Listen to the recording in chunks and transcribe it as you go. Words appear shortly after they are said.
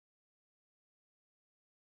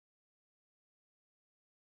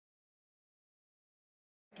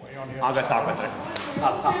I'll go talk with her.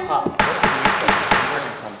 Pop, pop, pop.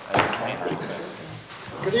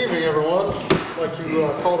 Good evening, everyone. I'd like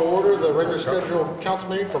to call to order the regular scheduled council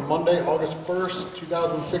meeting for Monday, August 1st,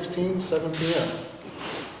 2016, 7 p.m.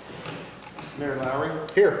 Mayor Lowry,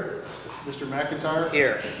 Here. Mr. McIntyre,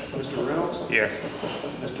 Here. Mr. Reynolds, Here.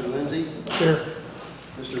 Mr. Lindsay, Here.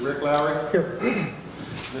 Mr. Rick Lowry, Here.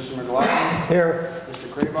 Mr. McLaughlin, Here. Mr.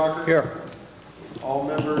 Krabacher, Here. all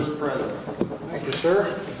members present. Thank you,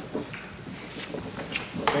 sir.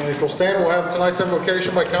 And if you'll stand, we'll have tonight's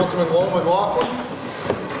invocation by Councilman McLaughlin.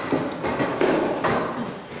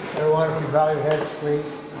 Everyone, if you bow your heads,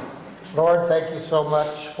 please. Lord, thank you so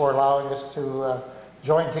much for allowing us to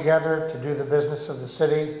join together to do the business of the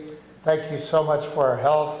city. Thank you so much for our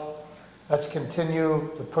health. Let's continue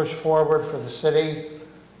to push forward for the city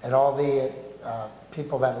and all the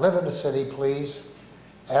people that live in the city, please,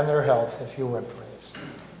 and their health, if you would, please.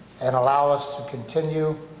 And allow us to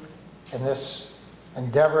continue in this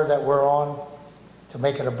endeavor that we're on to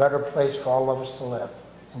make it a better place for all of us to live.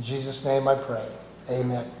 In Jesus' name I pray.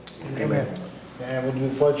 Amen. Amen. And we'll do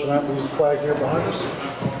the pledge tonight. We'll use the flag here behind us.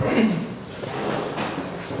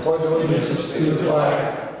 Pledge allegiance To the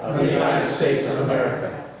flag of the United States of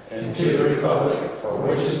America and to the republic for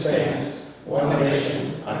which it stands, one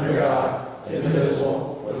nation, under God,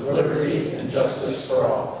 indivisible, with liberty and justice for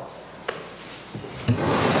all.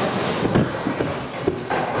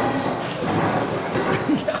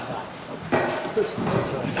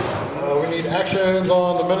 we need actions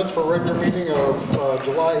on the minutes for regular meeting of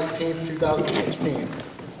July 18th, 2016.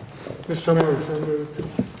 Mr. Mayor, so moved.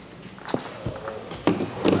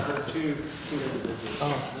 I heard two individuals.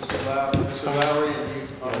 Mr. Lowry, and you,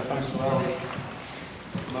 Mr. Lowry,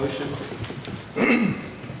 motion.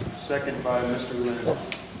 Second by Mr. Lindsay.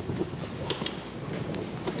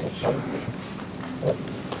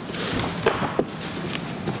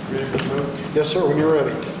 Ready for the vote? Yes, sir, when you're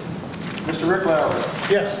ready. Mr. Rick Lowry,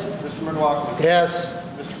 Yes. Mr. McLaughlin, Yes.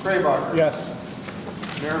 Mr. Krabacher, Yes.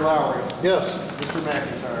 Mayor Lowry, Yes. Mr.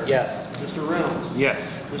 McIntyre. Yes. Mr. Reynolds,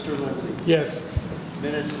 Yes. Mr. Lindsay. Yes.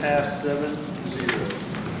 Minutes passed 7-0.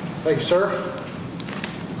 Thank you, sir.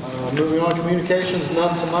 Moving on, communications,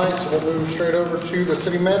 none tonight, so we'll move straight over to the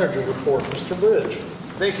city manager's report. Mr. Bridge.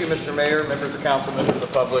 Thank you, Mr. Mayor, members of council, members of the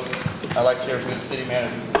public. I'd like to share with you the city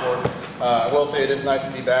manager's report. I will say it is nice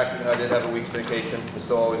to be back. You know, I did have a week's vacation. It's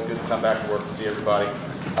still always good to come back to work and see everybody.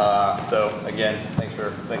 So again, thanks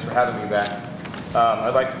for having me back.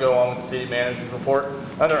 I'd like to go on with the city manager's report.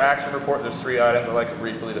 Under action report, there's 3 items I'd like to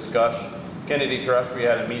briefly discuss. Kennedy Trust, we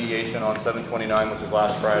had a mediation on 7/29, which was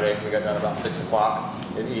last Friday. We got done about 6 o'clock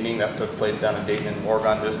in the evening. That took place down in Dayton and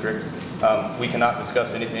Oregon District. We cannot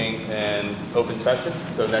discuss anything in open session,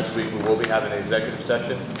 so next week we will be having an executive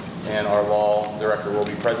session, and our law director will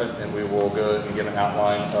be present, and we will go and give an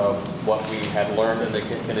outline of what we had learned in the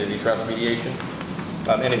Kennedy Trust mediation.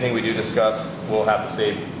 Anything we do discuss will have to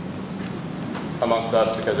stay amongst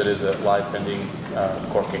us because it is a live pending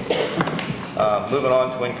court case. Moving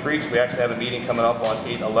on, Twin Creeks, we actually have a meeting coming up on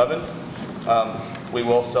 8/11. We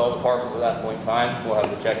will sell the parcels at that point in time. We'll have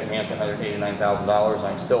the check in hand for $189,000.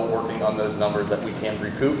 I'm still working on those numbers that we can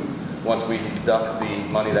recoup. Once we deduct the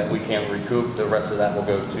money that we can recoup, the rest of that will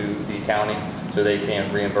go to the county so they can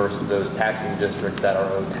reimburse those taxing districts that are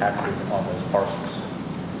owed taxes on those parcels.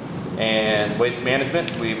 And Waste Management,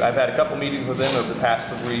 I've had a couple meetings with them over the past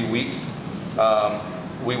 3 weeks.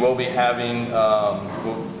 We will be having,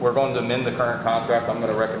 we're going to amend the current contract. I'm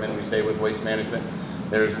going to recommend we stay with Waste Management.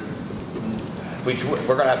 We're going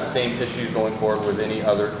to have the same issues going forward with any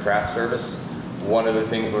other trash service. One of the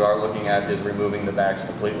things we are looking at is removing the bags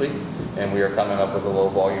completely, and we are coming up with a low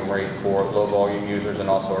volume rate for low volume users and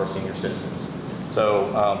also our senior citizens. So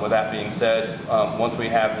with that being said, once we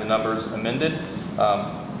have the numbers amended,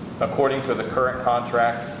 according to the current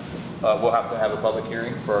contract, we'll have to have a public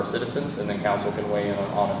hearing for our citizens, and then council can weigh in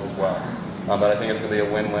on it as well. But I think it's going to be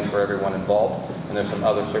a win-win for everyone involved, and there's some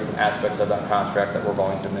other certain aspects of that contract that we're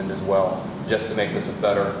going to amend as well, just to make this a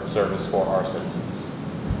better service for our citizens.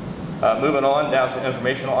 Moving on down to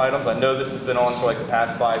informational items. I know this has been on for like the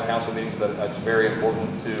past 5 council meetings, but it's very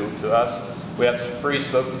important to us. We have free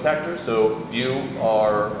smoke detectors, so if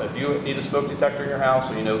you need a smoke detector in your house,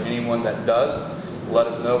 or you know anyone that does, let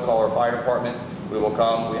us know. Call our fire department. We will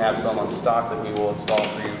come. We have some on stock that we will install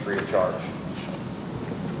for you free of charge.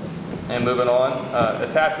 And moving on,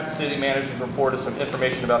 attached with the city manager's report is some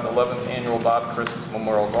information about the 11th annual Bob Christmas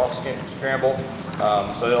Memorial Golf Scramble.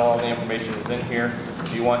 So all the information is in here.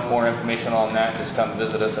 If you want more information on that, just come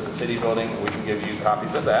visit us at the city building, and we can give you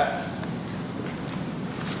copies of that.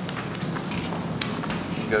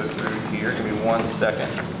 Go through here. Give me 1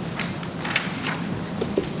 second.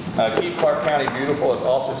 Keep Clark County Beautiful has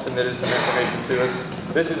also submitted some information to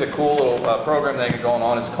us. This is a cool little program they got going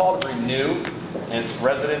on. It's called Renew, and it's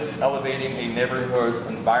residents elevating a neighborhood's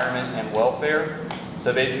environment and welfare.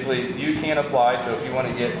 So basically, you can apply. So if you want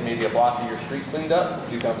to get maybe a block of your street cleaned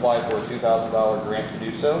up, you can apply for a $2,000 grant to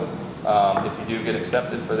do so. If you do get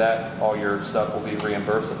accepted for that, all your stuff will be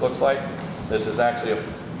reimbursed, it looks like. This is actually a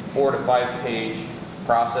 4 to 5 page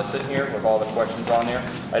process in here with all the questions on there.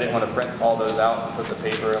 I didn't want to print all those out and put the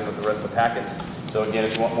paper in with the rest of the packets. So again,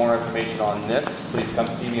 if you want more information on this, please come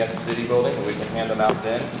see me at the city building and we can hand them out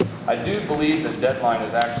then. I do believe the deadline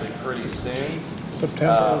is actually pretty soon.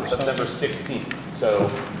 September 16th. So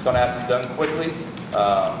it's going to have to be done quickly.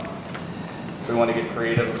 We want to get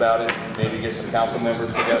creative about it, maybe get some council members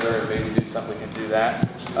together and maybe do something to do that.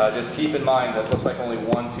 Just keep in mind that it looks like only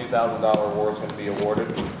one $2,000 award is going to be awarded.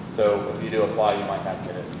 So if you do apply, you might not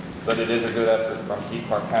get it. But it is a good effort from Keep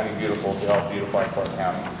Clark County Beautiful to help beautify Clark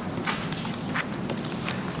County.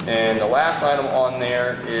 And the last item on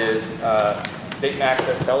there is Dayton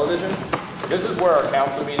Access Television. This is where our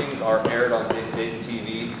council meetings are aired on Dayton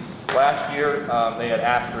TV. Last year, they had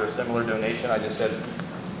asked for a similar donation. I just said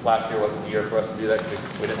last year wasn't the year for us to do that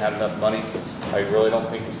because we didn't have enough money. I really don't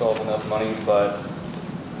think we still have enough money, but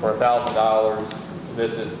for $1,000,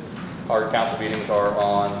 this is, our council meetings are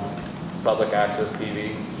on public access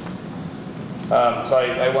TV. So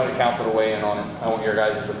I wanted council to weigh in on it. I want your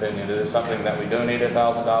guys' opinion. It is something that we donate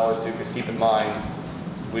 $1,000 to, because keep in mind,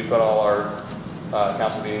 we put all our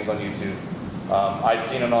council meetings on YouTube. I've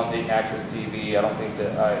seen it on Dayton Access TV. I don't think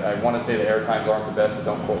that, I want to say the air times aren't the best, but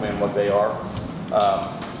don't quote me on what they are.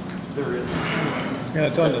 There is. Yeah,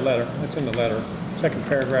 it's on the letter. It's in the letter. Second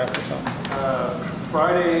paragraph or something.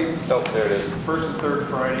 Friday, Oh, there it is. first and third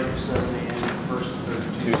Friday, 7 a.m., first and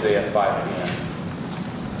third Tuesday at 5 p.m.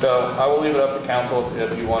 So I will leave it up to council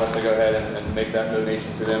if you want us to go ahead and make that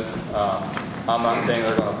donation to them. I'm not saying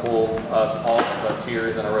they're going to pull us all the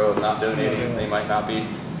tiers in a row of not donating. They might not be.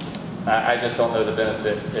 I just don't know the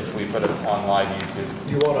benefit if we put it on live YouTube.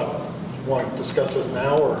 You want to discuss this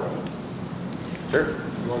now, or Sure.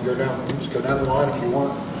 you want to go down? You just go down the line if you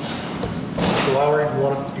want. Mr. Lowry, you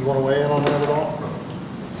want to weigh in on that at all?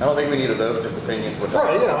 I don't think we need a vote, just opinions. With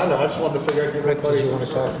Right, yeah, I know. I just wanted to figure out, give everybody. Did you want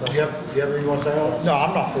to talk about? Do you have anything you want to say on it? No,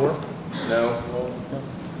 I'm not for it. No.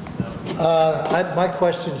 My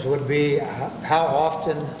questions would be, how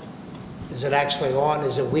often is it actually on?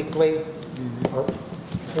 Is it weekly?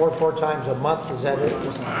 Or four times a month? Is that it?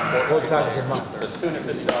 4 times a month. So it's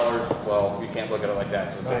 $250. Well, you can't look at it like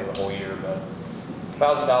that because it's over the whole year, but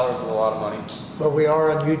 $1,000 is a lot of money. But we are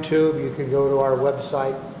on YouTube. You can go to our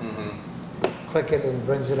website, click it, and it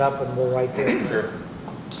brings it up, and we're right there. Sure.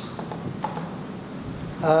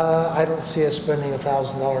 I don't see us spending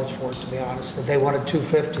 $1,000 for it, to be honest. If they wanted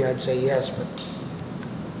 $250, I'd say yes, but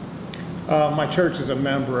My church is a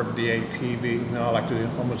member of DATV. You know, I like to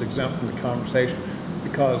almost exempt from the conversation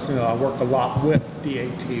because, you know, I work a lot with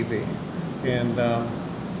DATV. And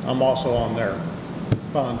I'm also on their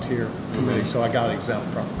volunteer committee, so I got exempt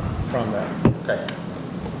from that. Okay.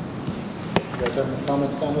 You guys have any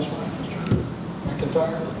comments down this way? Mr.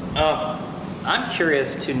 McIntyre? I'm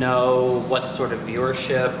curious to know what sort of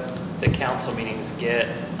viewership the council meetings get.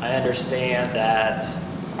 I understand that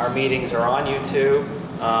our meetings are on YouTube,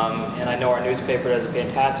 and I know our newspaper does a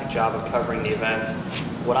fantastic job of covering the events.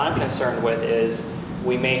 What I'm concerned with is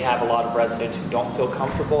we may have a lot of residents who don't feel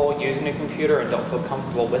comfortable using a computer and don't feel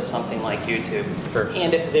comfortable with something like YouTube. Sure.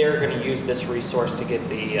 And if they're going to use this resource to get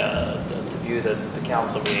to view the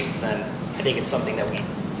council meetings, then I think it's something that we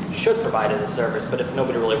should provide as a service. But if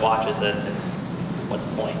nobody really watches it, then what's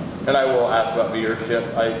the point? And I will ask about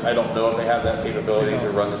viewership. I don't know if they have that capability to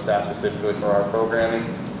run the stats specifically for our programming,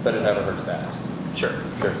 but it never hurts to ask. Sure.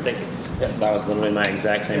 Sure. Thank you. That was literally my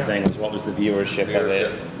exact same thing, was what was the viewership of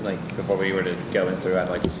it? Like, before we were to go in through, I'd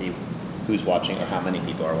like to see who's watching or how many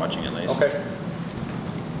people are watching at least. Okay.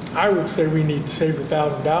 I would say we need to save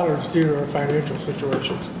 $1,000 due to our financial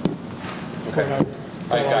situations. Okay.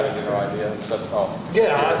 I got a general idea.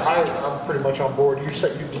 Yeah, I'm pretty much on board. Did you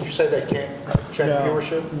say they can't check No,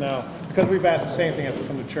 viewership? No, because we've asked the same thing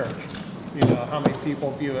from the church. You know, how many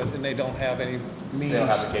people view it, and they don't have any means. They don't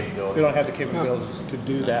have the capability. They don't have the capabilities to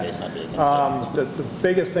do that. case, I'd be against The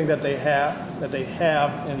biggest thing that they have,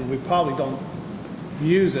 and we probably don't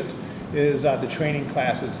use it, is the training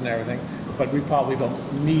classes and everything, but we probably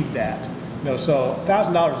don't need that. You know, so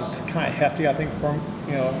 $1,000 is kind of hefty, I think, from,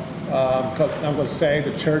 you know, because I'm going to say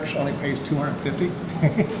the church only pays $250.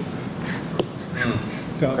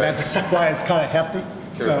 So that's why it's kind of hefty.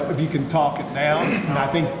 Sure. So if you can talk it down, and I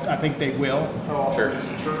think they will. Sure.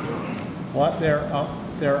 What,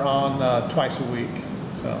 they're on twice a week.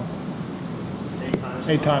 so, 8 times.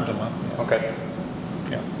 8 times a month, Okay,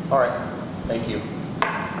 yeah. all right, thank you.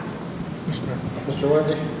 Mr.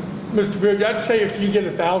 Lindsay? Mr. Bridge, I'd say if you get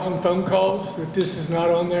 1,000 phone calls, that this is not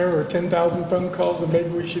on there, or 10,000 phone calls, then maybe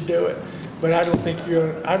we should do it. But I don't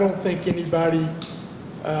think anybody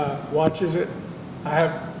watches it.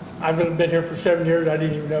 I've been here for 7 years, I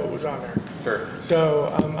didn't even know it was on there. Sure. So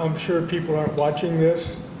I'm sure people aren't watching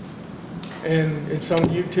this. And it's on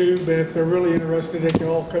YouTube, and if they're really interested, they can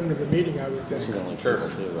all come to the meeting, I would This is think. only Sure. people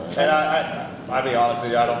too, right? And I'll be honest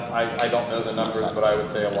with you, I don't know the numbers, but I would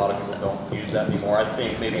say a lot of people don't use that anymore. I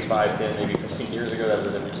think maybe 5, 10, maybe 15 years ago, that was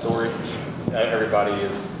a different story. Everybody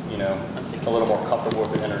is, you know, a little more comfortable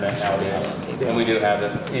with the internet nowadays. And we do have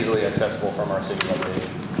it easily accessible from our city webpage.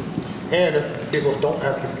 And if people don't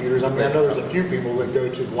have computers, I mean, I know there's a few people that go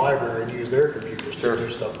to the library and use their computers Sure. to do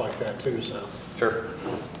stuff like that too, so. Sure.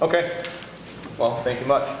 Okay. Well, thank you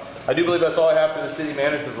much. I do believe that's all I have for the city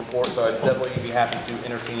manager's report, so I'd definitely be happy to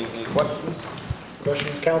entertain any questions.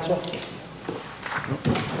 Questions, council?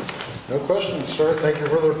 No questions, sir. Thank you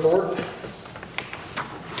for the report.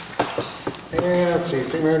 And let's see,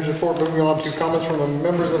 city manager's report, moving on to comments from the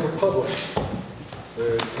members of the public.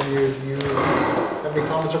 Any of you have any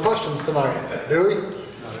comments or questions tonight? Dewey?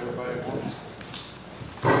 Not everybody wants.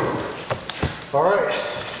 All right.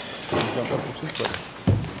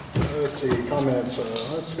 Let's see, comments.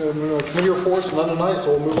 Let's go to committee reports, none tonight, so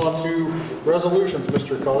we'll move on to resolutions,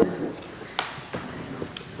 Mr. Collier.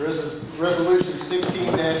 Resolution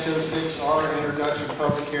 16-06, introduction,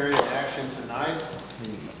 public hearing, and action tonight.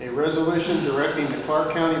 A resolution directing the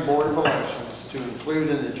Clark County Board of Elections to include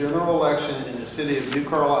in the general election in the city of New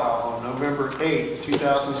Carlisle on November 8,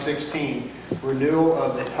 2016, renewal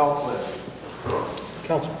of the health levy.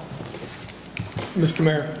 Council. Mr.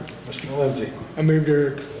 Mayor, Mr. Lindsay. I move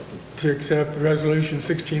to accept Resolution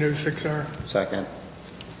 1606R. Second.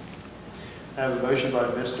 I have a motion by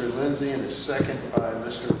Mr. Lindsay and a second by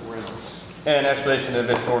Mr. Reynolds. And explanation of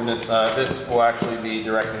this ordinance, this will actually be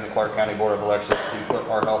directing the Clark County Board of Elections to put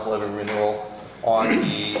our health levy renewal on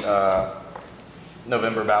the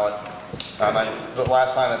November ballot. The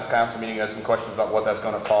last time at the council meeting, I had some questions about what that's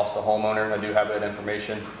going to cost the homeowner, and I do have that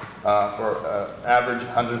information. For average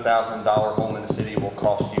 $100,000 home in the city will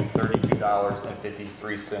cost you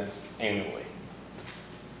 $32.53 annually.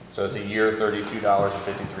 So it's a year,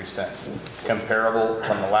 $32.53. Comparable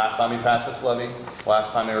from the last time we passed this levy,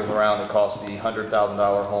 last time it was around, it cost the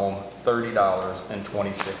 $100,000 home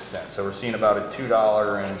 $30.26. So we're seeing about a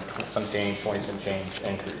 $2 and some change, 20-cent change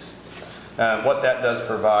increase. What that does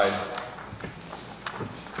provide,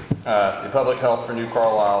 the public health for New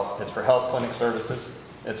Carlisle, it's for health clinic services,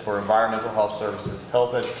 it's for environmental health services,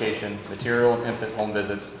 health education, material and infant home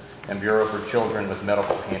visits, and Bureau for Children with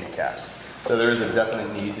medical handicaps. So there is a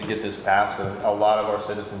definite need to get this passed, but a lot of our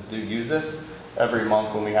citizens do use this. Every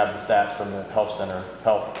month when we have the stats from the health center,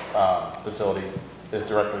 health facility is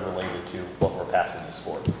directly related to what we're passing this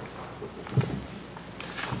for.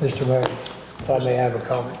 Mr. Mayor, if I may have a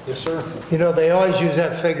comment. Yes, sir. You know, they always use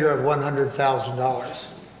that figure of $100,000.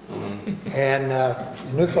 And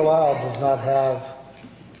New Carlisle does not have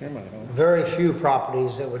very few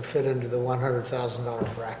properties that would fit into the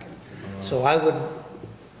 $100,000 bracket. So I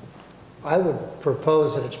would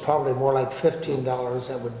propose that it's probably more like $15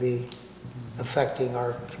 that would be affecting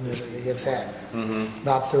our community, if that,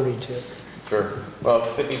 not 32. Sure. Well,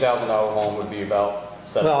 $50,000 home would be about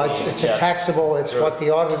 17. Well, it's a taxable, it's Sure. what the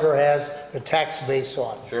auditor has the tax base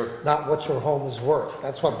on. Sure. Not what your home is worth.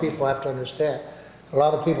 That's what people have to understand. A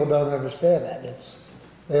lot of people don't understand that.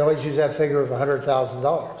 They always use that figure of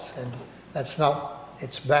 $100,000, and that's not,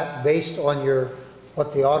 it's based on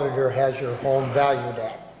what the auditor has your home valued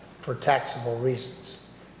at for taxable reasons.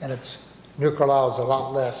 And New Carlisle is a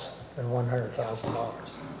lot less than $100,000.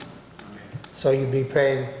 So you'd be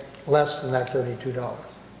paying less than that $32.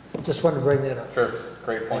 Just wanted to bring that up. Sure.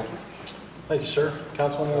 Great point. Thank you, sir.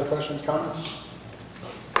 Council, any other questions, comments?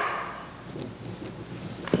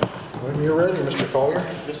 When you're ready, Mr. Collier.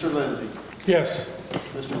 Mr. Lindsay. Yes.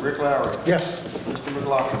 Mr. Rick Lowry. Yes. Mr.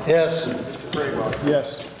 McLaughlin. Yes. Mr. Crayrock.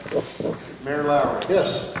 Yes. Mayor Lowry.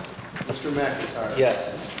 Yes. Mr. McIntyre.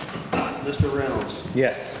 Yes. Mr. Reynolds.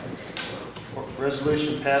 Yes.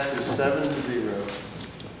 Resolution passes 7-0.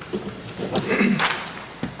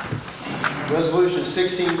 Resolution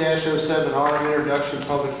 16-07R, introduction,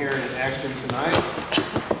 public hearing, and action tonight.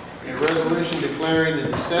 A resolution declaring the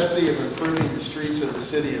necessity of improving the streets of the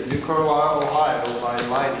city of New Carlisle, Ohio by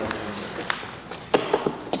lighting them.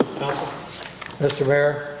 Council. Mr.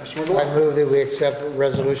 Mayor, Mr. McLaughlin. I move that we accept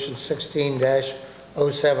Resolution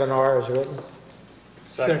 16-07R as written.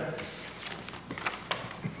 Second. I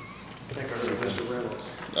think I heard Mr. Reynolds.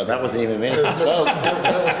 Oh, that wasn't even me. I spoke.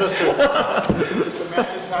 That was Mr.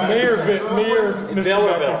 McIntyre. Mayor, Mr.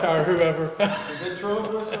 McIntyre, whoever. The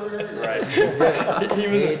ventriloquist over here? Right. He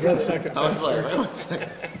was a split second. I was like, wait 1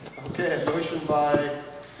 second. Okay, a motion by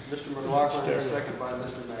Mr. McLaughlin, and a second by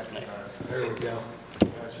Mr. McIntyre. There we go.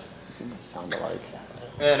 Sound alike.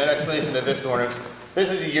 And an explanation of this ordinance. This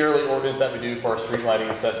is a yearly ordinance that we do for our street lighting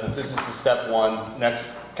assessments. This is the step one. Next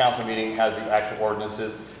council meeting has the actual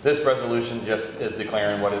ordinances. This resolution just is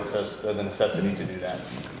declaring what it says, the necessity to do that.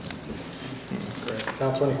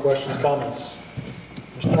 Council, any questions, comments?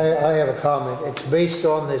 I have a comment. It's based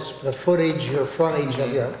on the footage, your frontage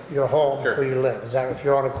of your home Sure. where you live. Is that, if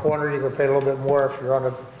you're on a corner, you're gonna pay a little bit more. If you're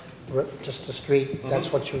on just a street,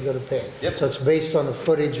 that's what you're gonna pay. Yep. So it's based on the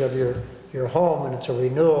footage of your home, and it's a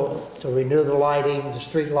renewal, to renew the lighting, the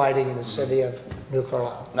street lighting in the city of New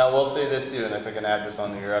Carlisle. Now, we'll say this too, and if I can add this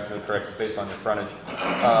on, you're absolutely correct, it's based on your frontage.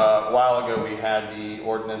 A while ago, we had the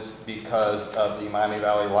ordinance because of the Miami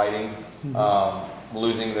Valley Lighting,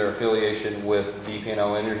 losing their affiliation with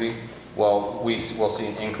DP&O Energy. Well, we will see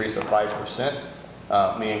an increase of 5%.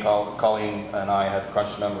 Me and Colleen and I have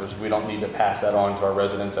crunched numbers. We don't need to pass that on to our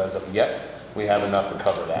residents as of yet. We have enough to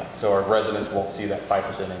cover that. So our residents won't see that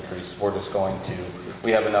 5% increase. We're just going to,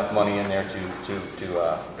 we have enough money in there to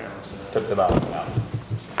balance it out.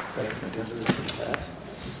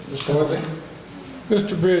 Mr. Lindsay?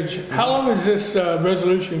 Mr. Bridge, how long is this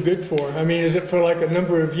resolution good for? I mean, is it for like a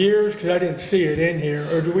number of years? Because I didn't see it in here.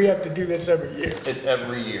 Or do we have to do this every year? It's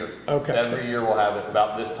every year. Okay. Every year we'll have it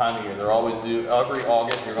about this time of year. They're always due, every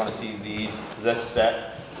August, you're gonna see this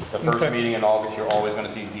set. The first Okay. meeting in August, you're always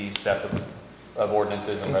gonna see these sets of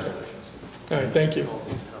ordinances and resolutions. All right, thank you.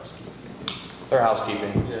 They're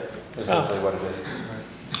housekeeping, Yeah. essentially what it is.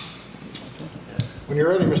 When you're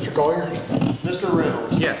ready, Mr. Collier. Mr.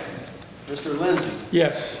 Reynolds, Yes. Mr. Lindsay,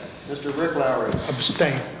 Yes. Mr. Rick Lowry,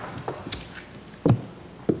 Abstain.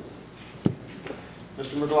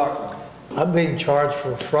 Mr. McLaughlin. I'm being charged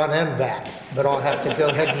for front and back, but I'll have to go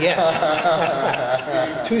ahead and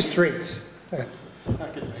yes. 2 streets. I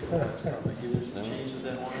could make a list, I'll make you change to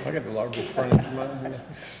that one. I got the largest frontage in mine.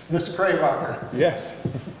 Mr. Craybacher, Yes.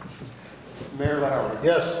 Mayor Lowry,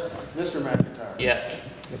 Yes. Mr. McIntyre. Yes.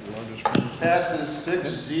 Passes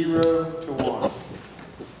 6-0 to 1.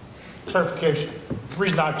 Clarification. The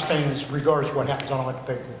reason I abstain is regardless of what happens, I don't have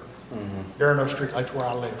to pay for it. There are no streetlights where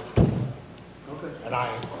I live. Okay. And I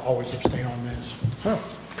always abstain on this. All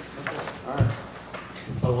right.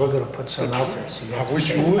 Well, we're gonna put some out there, so you I have to wish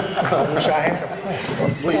say. you would. I wish I had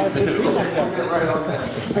them. Get right on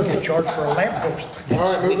that. I get charged for a lamppost. All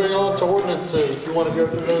right, moving on to ordinances. If you want to go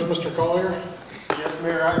through those, Mr. Collier. Yes,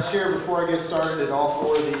 Mayor, I'd share before I get started that all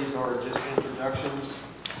 4 of these are just introductions.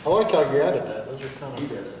 I like how you added that. Those are kind He of,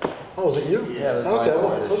 does that. oh, is it you? Yeah, that's Okay, my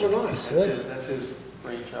well, voice. those are nice. That's his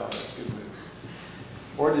brainchild, that's a good move.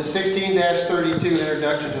 Ordinance 16-32,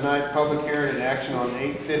 introduction tonight, public hearing and action on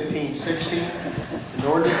 8/15/16. An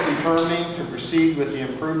ordinance determining to proceed with the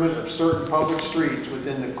improvement of certain public streets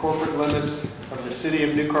within the corporate limits of the city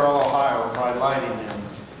of New Carlisle, Ohio by lighting them.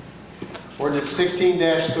 Ordinance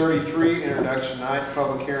 16-33, introduction tonight,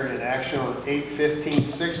 public hearing and action on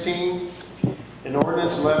 8/15/16. An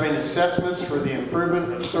ordinance levying assessments for the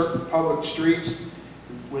improvement of certain public streets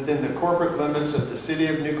within the corporate limits of the city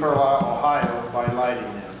of New Carlisle, Ohio by lighting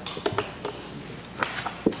them.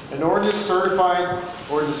 An ordinance certifying,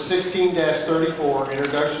 ordinance 16-34,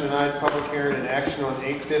 introduction tonight, public hearing and action on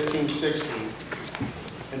 8/15/16.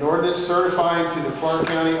 An ordinance certifying to the Clark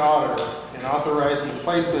County Auditor and authorizing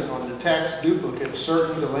placement on the tax duplicate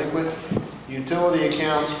certain delinquent utility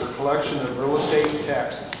accounts for collection of real estate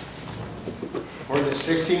taxes. Ordinance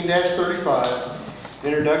 16-35,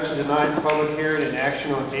 introduction tonight, public hearing and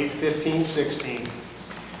action on 8/15/16.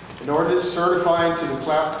 An ordinance certifying to the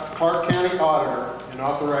Clark County Auditor and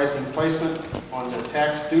authorizing placement on the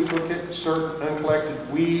tax duplicate certain uncollected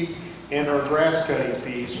weed and or grass cutting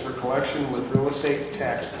fees for collection with real estate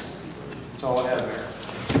taxes. That's all I have, Mayor.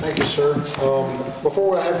 Thank you, sir.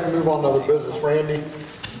 Before I have you move on to other business, Randy,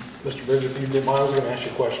 Mr. Bridge, if you didn't mind, I was going to ask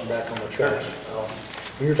you a question back on the trash.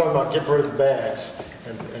 When you were talking about getting rid of the bags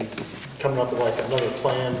and coming up with like another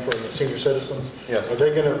plan for the senior citizens, Yes. are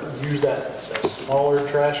they going to use that smaller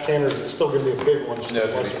trash can, or is it still going to be a big one? Just No,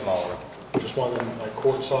 it's gonna be less- smaller. Just one of them, like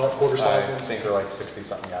quarter size I ones? think they're like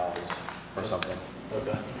 60-something gallons or something.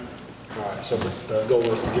 Okay. All right, so the goal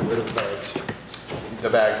is to get rid of the bags. The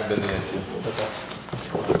bags have been the issue. Okay.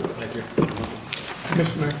 Thank you.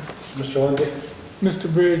 Mr. Mayor. Mr. Lindsay? Mr.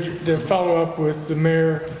 Bridge, to follow up with the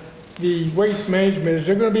mayor, the waste management, is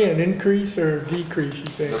there gonna be an increase or a decrease, you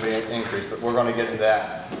think? There'll be an increase, but we're gonna get into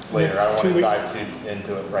that later. I don't want 2 to weeks. dive too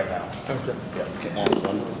into it right now. Okay.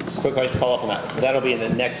 Quick question, follow up on that. That'll be in the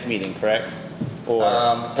next meeting, correct? Or,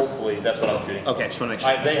 Hopefully, that's what I'm shooting. okay, just wanna make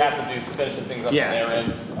sure. They have to do, finish some things up on Yeah. their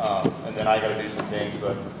end, and then I gotta do some things,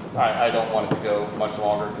 but I don't want it to go much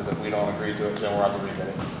longer, because if we don't agree to it, then we'll have to rebid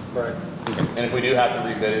it. Right. And if we do have to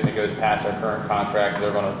rebid it and it goes past our current contract,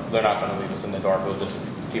 they're not gonna leave us in the dark, they'll just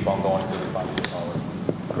keep on going until we finally get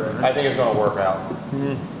forward. I think it's gonna work out.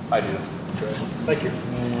 I do. Okay. Thank you.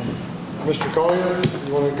 Mr. Collier,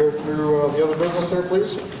 you want to go through the other business there,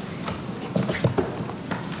 please?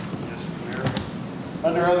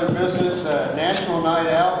 Under other business, National Night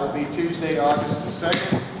Out will be Tuesday, August the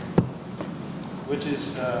 2nd, which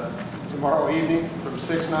is tomorrow evening from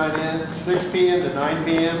 6 p.m. to 9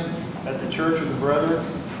 p.m. at the Church of the Brethren.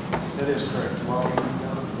 That is correct, tomorrow evening.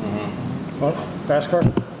 What, NASCAR?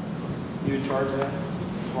 You in charge of that?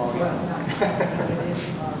 Tomorrow evening?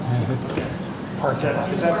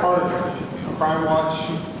 Is that part of the Crime Watch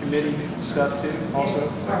Committee stuff too, also?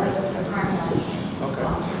 Is that right? Okay.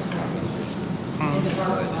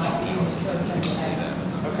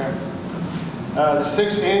 Okay. The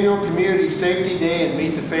 6th Annual Community Safety Day and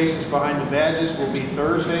Meet the Faces Behind the Badges will be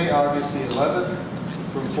Thursday, August the 11th,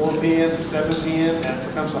 from 4 p.m. to 7 p.m. at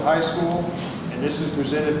Tecumseh High School, and this is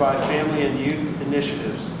presented by Family and Youth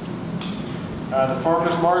Initiatives. The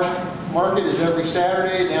Farmers Market is every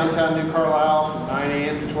Saturday, downtown New Carlisle, from 9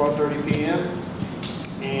 a.m. to 12:30 p.m.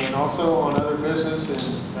 And also on other business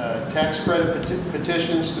and tax credit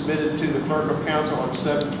petitions submitted to the Clerk of Council on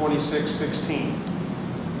 7/26/16.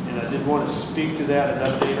 And I did want to speak to that and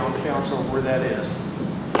update on council where that is.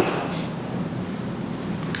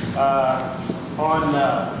 On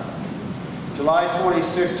July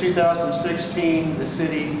 26, 2016, the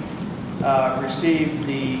city received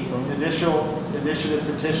the initial initiative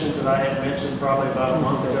petitions that I had mentioned probably about a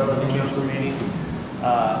month ago in the council meeting.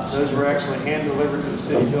 Those were actually hand-delivered to the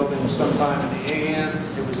city building sometime in the AM.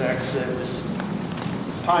 It was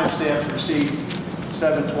time-stamped received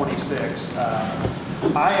 7/26.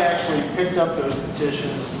 I actually picked up those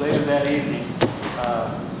petitions later that evening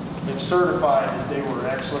and certified that they were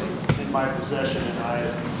actually in my possession, and I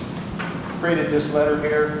created this letter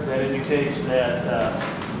here that indicates that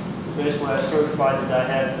basically I certified that I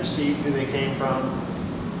had received who they came from,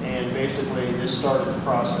 and basically this started the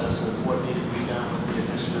process of what needed to be done with the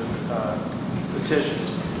initiative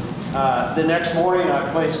petitions. The next morning I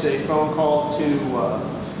placed a phone call to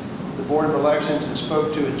the Board of Elections and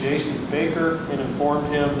spoke to Jason Baker and informed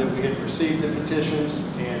him that we had received the petitions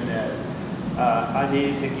and that I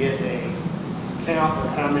needed to get a count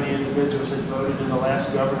of how many individuals had voted in the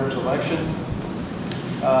last governor's election.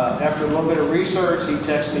 After a little bit of research, he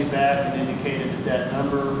texted me back and indicated that that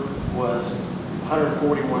number was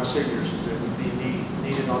 141 signatures that would be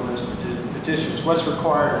needed on those petitions. What's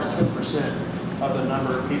required is 10% of the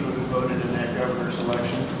number of people who voted in that governor's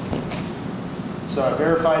election. So I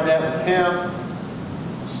verified that with him.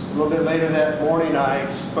 A little bit later that morning, I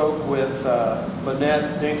spoke with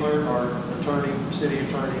Lynette Dinkler, our attorney, city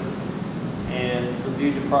attorney, and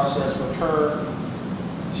reviewed the process with her.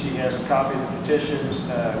 She has a copy of the petitions.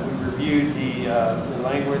 We reviewed the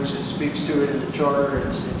language that speaks to it in the charter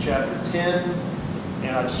in chapter 10.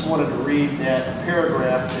 And I just wanted to read that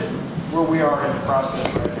paragraph that where we are in the process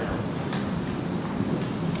right now.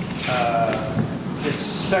 It's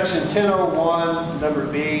section 1001, number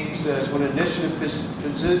B, says when an initiative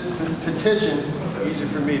petition, easier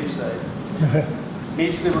for me to say,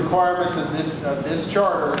 meets the requirements of this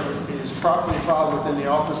charter, it is properly filed within the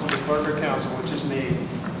office of the clerk of council, which is me.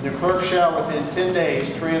 The clerk shall, within 10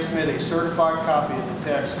 days, transmit a certified copy of the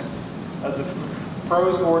text of the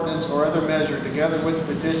proposed ordinance or other measure together with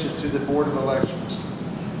the petition to the Board of Elections.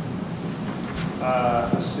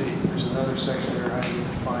 Let's see, there's another section there. I need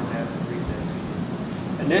to find that and read that to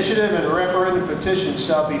you. Initiative and referendum petitions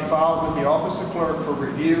shall be filed with the office of clerk for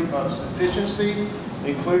review of sufficiency,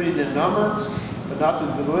 including the number, but not the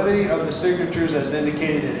validity of the signatures as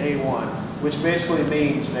indicated in A1, which basically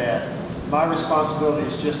means that my responsibility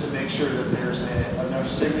is just to make sure that there's enough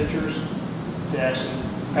signatures to actually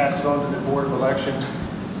pass it on to the Board of Elections.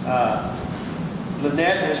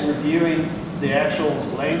 Lynette is reviewing the actual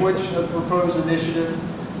language of the proposed initiative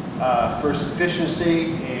for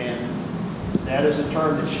sufficiency, and that is a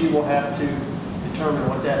term that she will have to determine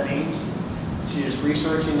what that means. She is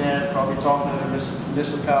researching that, probably talking to other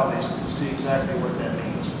municipalities to see exactly what that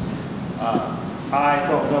means. I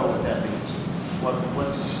don't know what that means, what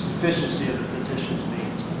the sufficiency of the petitions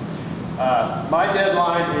means. My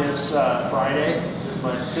deadline is Friday. This is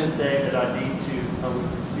my 10th day that I need to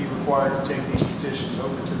be required to take these petitions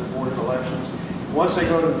over to the Board of Elections. Once they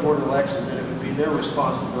go to the Board of Elections, then it would be their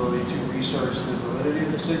responsibility to research the validity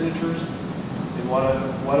of the signatures in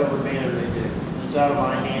whatever manner they do. It's out of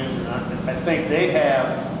my hands, and I think they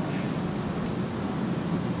have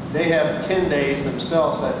 10 days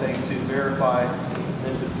themselves, I think, to verify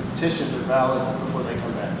that the petitions are valid before they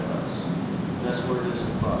come back to us. And that's where it is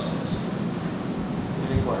in the process.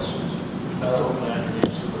 Any questions? That's open I can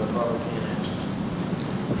answer, but I probably can't answer.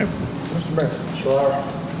 Mr. Mayor. Sure.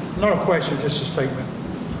 Not a question, just a statement.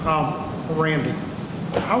 Randy,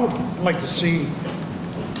 I would like to see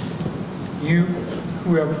you,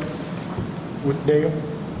 whoever, with Dale,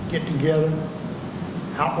 get together,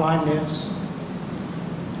 outline this,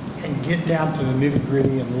 and get down to the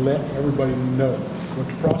nitty-gritty and let everybody know what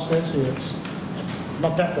the process is.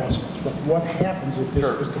 Not that process, but what happens if this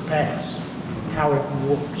was to pass, how it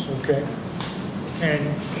works, okay? And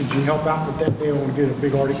could you help out with that, Dale, and get a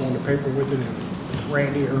big article in the paper with it, and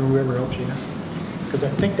Randy or whoever else you know? Because I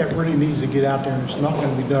think that really needs to get out there, and it's not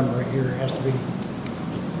going to be done right here. It has to be,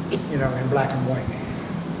 you know, in black and white.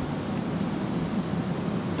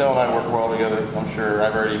 Dale and I work well together. I'm sure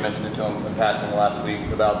I've already mentioned it to him in passing last week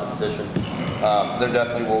about the petition. There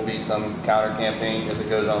definitely will be some counter campaign if it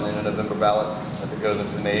goes on in the November ballot. If it goes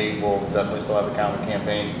into May, we'll definitely still have a counter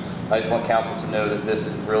campaign. I just want council to know that this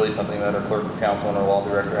is really something that our clerk of council and our law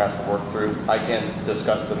director has to work through. I can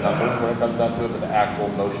discuss the numbers when it comes down to it, but the actual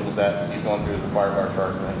motions that he's going through is required by our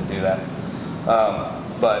charter for him to do that.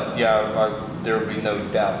 But yeah, there will be no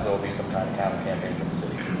doubt there will be some kind of counter campaign from the city.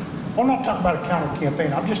 I'm not talking about a counter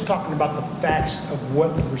campaign. I'm just talking about the facts of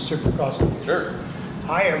what the reciprocity is. Sure.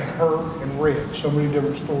 I have heard and read so many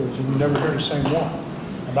different stories, and you never hear the same one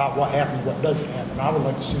about what happens, what doesn't happen. I would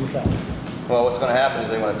like to see the facts. Well, what's going to happen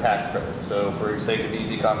is they want a tax credit. So for the sake of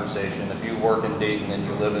easy conversation, if you work in Dayton and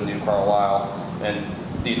you live in New Carlisle, and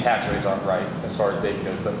these tax rates aren't right as far as Dayton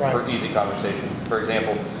goes, but for easy conversation, for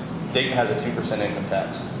example, Dayton has a 2% income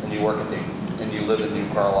tax, and you work in Dayton, and you live in New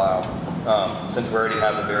Carlisle. Since we already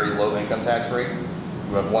have a very low income tax rate,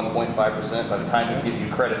 you have 1.5%. By the time we give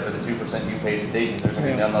you credit for the 2% you paid in Dayton, there's going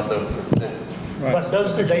to be none left over for the city. Right. But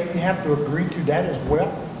does the Dayton have to agree to that as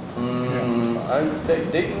well? I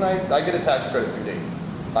take Dayton, I get a tax credit through Dayton.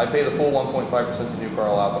 I pay the full 1.5% to New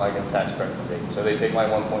Carlisle, but I get a tax credit from Dayton. So they take my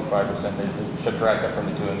 1.5%, they subtract that from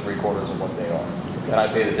the 2 3/4 of what they are. And I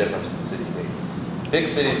pay the difference to the city of Dayton. Big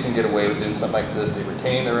cities can get away with doing something like this. They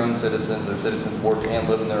retain their own citizens, their citizens work and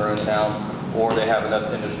live in their own town, or they have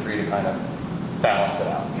enough industry to kind of balance it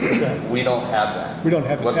out. We don't have that. We don't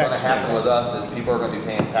have the What's going to tax happen credit. with us is people are going to be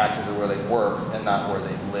paying taxes where they work and not where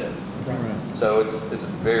they live. So it's a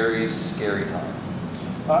very scary time.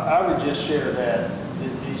 I would just share that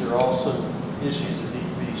these are all some issues that need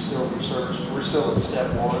to be still researched. We're still at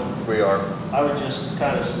step 1. We are. I would just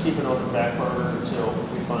kind of keep it on the back burner until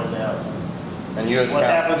we find out And you as what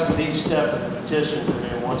council, happens with each step of the petitions, and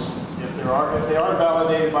then if they are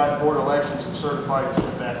validated by the Board of Elections and certified and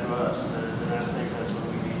sent back to us, then I think that's when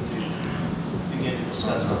we need to begin to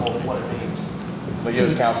discuss the whole, what it means. but you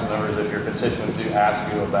as council members, if your constituents do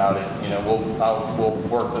ask you about it, you know, we'll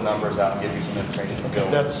work the numbers out and give you some information to go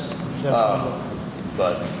with. That's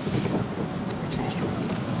But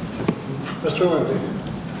Mr. Lindsay.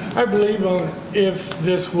 I believe if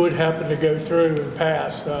this would happen to go through and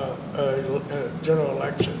pass a general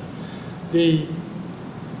election,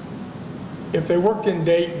 if they worked in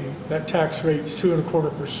Dayton, that tax rate's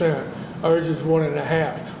 2.25%, ours is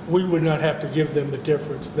 1.5%. We would not have to give them the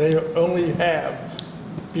difference. They only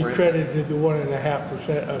be credited the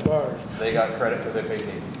 1.5% of ours. they got credit because they paid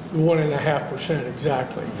Dayton. 1.5%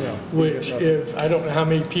 exactly. Which I don't know how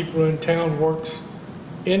many people in town works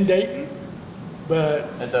in Dayton, but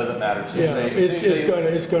It doesn't matter. As soon yeah, as they-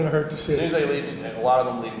 it's gonna hurt the As soon as city. they leave, and a lot of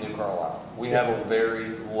them leave New Carlisle. We have a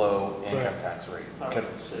very low income Right. tax rate I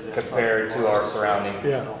would say that's compared to probably our more surrounding.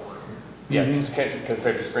 Yeah. Yeah,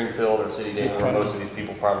 compared to Springfield or City Dayton, where most of these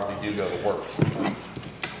people probably do go to work.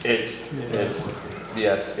 It's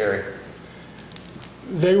scary.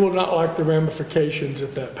 They will not like the ramifications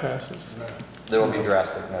if that passes. There will be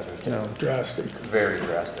drastic measures, too. Drastic. Very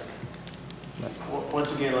drastic.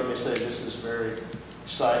 Once again, like I say, this is very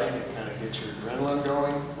exciting. It kind of gets your adrenaline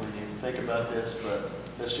going when you think about this, but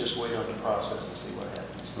let's just wait on the process and see what happens.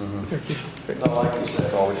 That's all I can say.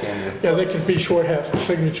 That's all we can do. Yeah, they can be short half the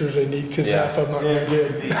signatures they need because Yeah. half of them aren't Yeah, gonna it get.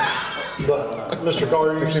 could be. But, Mr.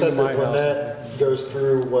 Collier, you Came to said my that house. Lynette goes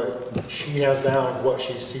through what she has down, what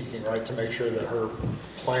she's seeking, right, to make sure that her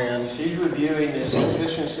plan, She's reviewing the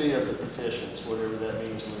sufficiency of the petitions, whatever that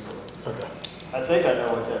means legally. okay. I think I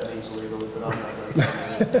know what that means legally, but I'm not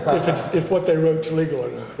going to. If what they wrote's legal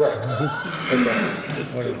or not.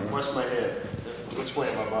 What's my head? Which way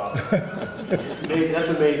am I bobbing? Maybe, that's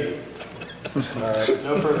a maybe.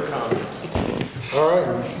 No further comments. All right.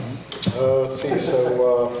 Let's see,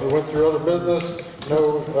 so we went through other business,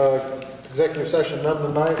 no executive session, none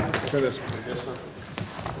tonight. Good. Yes, sir.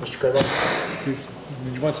 Mr. Crabbe? Did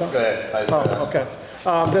you want Go something? ahead. Oh, okay.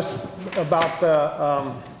 This about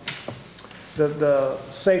the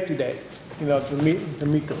safety day, you know, to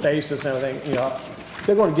meet the faces and everything, you know.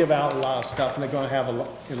 They're going to give out a lot of stuff, and they're going to have a lot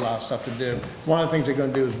of stuff to do. One of the things they're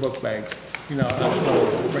going to do is book bags. You know, I just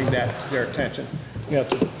want to bring that to their attention, you know,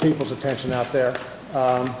 to people's attention out there.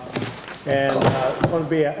 And it's going to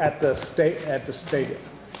be at the stadium.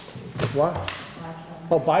 What?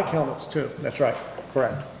 Oh, bike helmets too. That's right.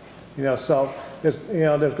 Correct. You know, so there's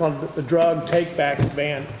going to, the drug take back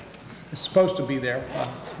van is supposed to be there.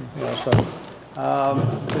 You know, so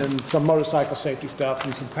and some motorcycle safety stuff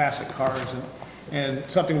and some classic cars and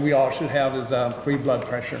something we all should have is free blood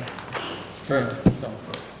pressure. Sure. So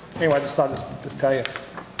anyway, I just thought to tell you.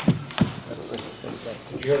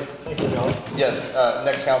 Thank you, John. Yes,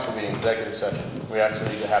 next council meeting, executive session. We actually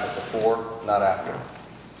need to have it before, not after.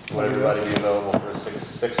 Will everybody be available for a 6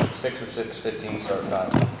 or 6:15 start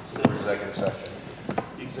time for executive session?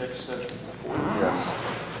 Executive session before. Yes.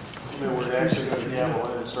 I mean, we're actually going to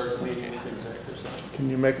gavel in and start the meeting into executive session. Can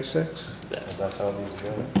you make it 6? That's how it needs to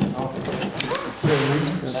go.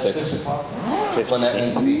 That's 6 o'clock. Lynette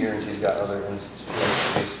needs to be here and she's got other,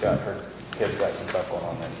 she's got her kids got some stuff going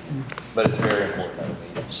on there. But it's very important that we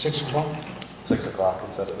meet. 6 o'clock? 6 o'clock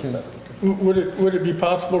instead of 7. Would it be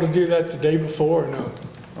possible to do that the day before or no?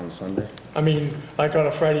 On Sunday? I mean, like on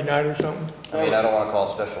a Friday night or something? I mean, I don't want to call a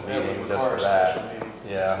special Yeah, we meeting just require for a special that. meeting.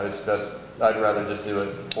 Yeah, it's best, I'd rather just do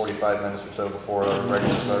it 45 minutes or so before our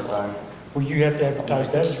regular start time. Well, you have to advertise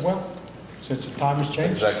that as well, since the time has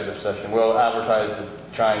changed. Executive session. We'll advertise the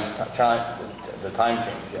time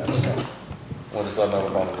change, yes. We'll just let them know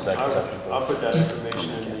we're going to executive session. I'll put that information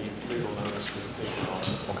in the legal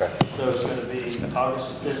notice. Okay. So it's going to be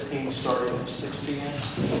August 15th, starting at 6 p.m.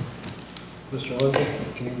 Mr. Lindsay,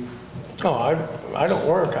 can you? Oh, I don't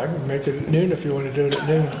work. I can make it at noon if you want to do it at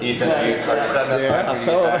noon. Ethan, is that enough time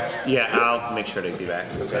for you to get back? Yeah, I'll make sure to be back.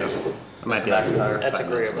 So I might be like That's 5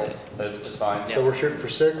 minutes agreeable. late. It's fine. So we're shooting for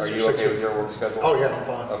 6? Are or you okay 6:15? with your work schedule? Oh, yeah, I'm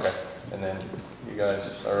fine. Okay, and then you guys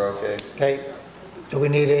are okay? Okay, do we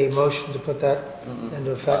need a motion to put that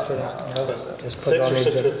into effect or not? No, just put it 6 on or the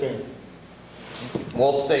agenda. 6:15?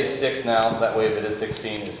 We'll say 6 now, that way if it is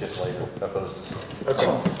 16, it's just later, opposed to 6.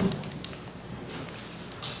 Okay.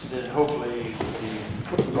 Then hopefully,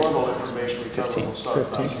 the normal information we cover will start the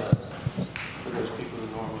process for those people who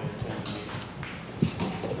normally attend the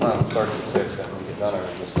meeting. Well, it starts at 6, and we get done, or we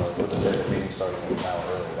just start, we'll just say the meeting starting an hour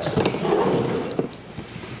early.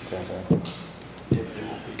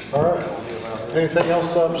 All right. Anything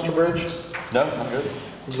else, Mr. Bridge? No, I'm good.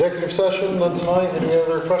 Executive session, none tonight. Any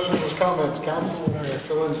other questions or comments, council?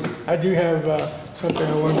 Mr. Lindsay? I do have something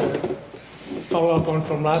I wanted to follow up on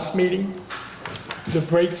from last meeting. The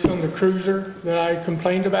brakes on the cruiser that I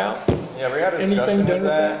complained about. Yeah, we had a Anything discussion done with with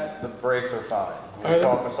that. The brakes are fine. Are We they?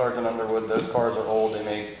 talked with Sergeant Underwood, those cars are old, they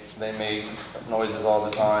make noises all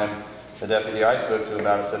the time. The deputy I spoke to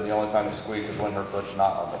about it said the only time they squeak is when her foot's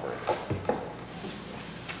not on the brake.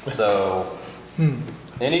 So,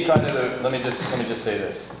 any kind of, let me just say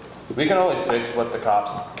this. We can only fix what the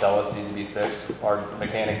cops tell us need to be fixed. Our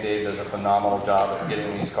mechanic Dave does a phenomenal job of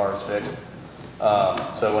getting these cars fixed.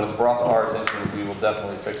 So when it's brought to our attention, we will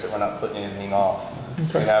definitely fix it. We're not putting anything off.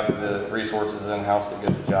 We have the resources in-house to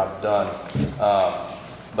get the job done.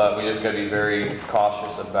 But we just gotta be very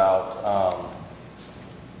cautious about,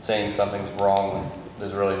 saying something's wrong when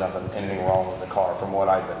there's really anything wrong with the car, from what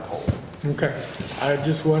I've been told. Okay. I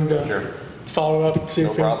just wanted Sure. to follow up and see No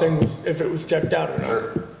if problem. anything was, if it was checked out or not.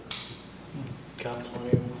 Sure.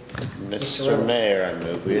 Councilman? Mr. Mayor, I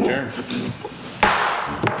move we adjourn.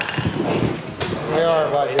 We are,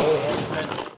 buddy.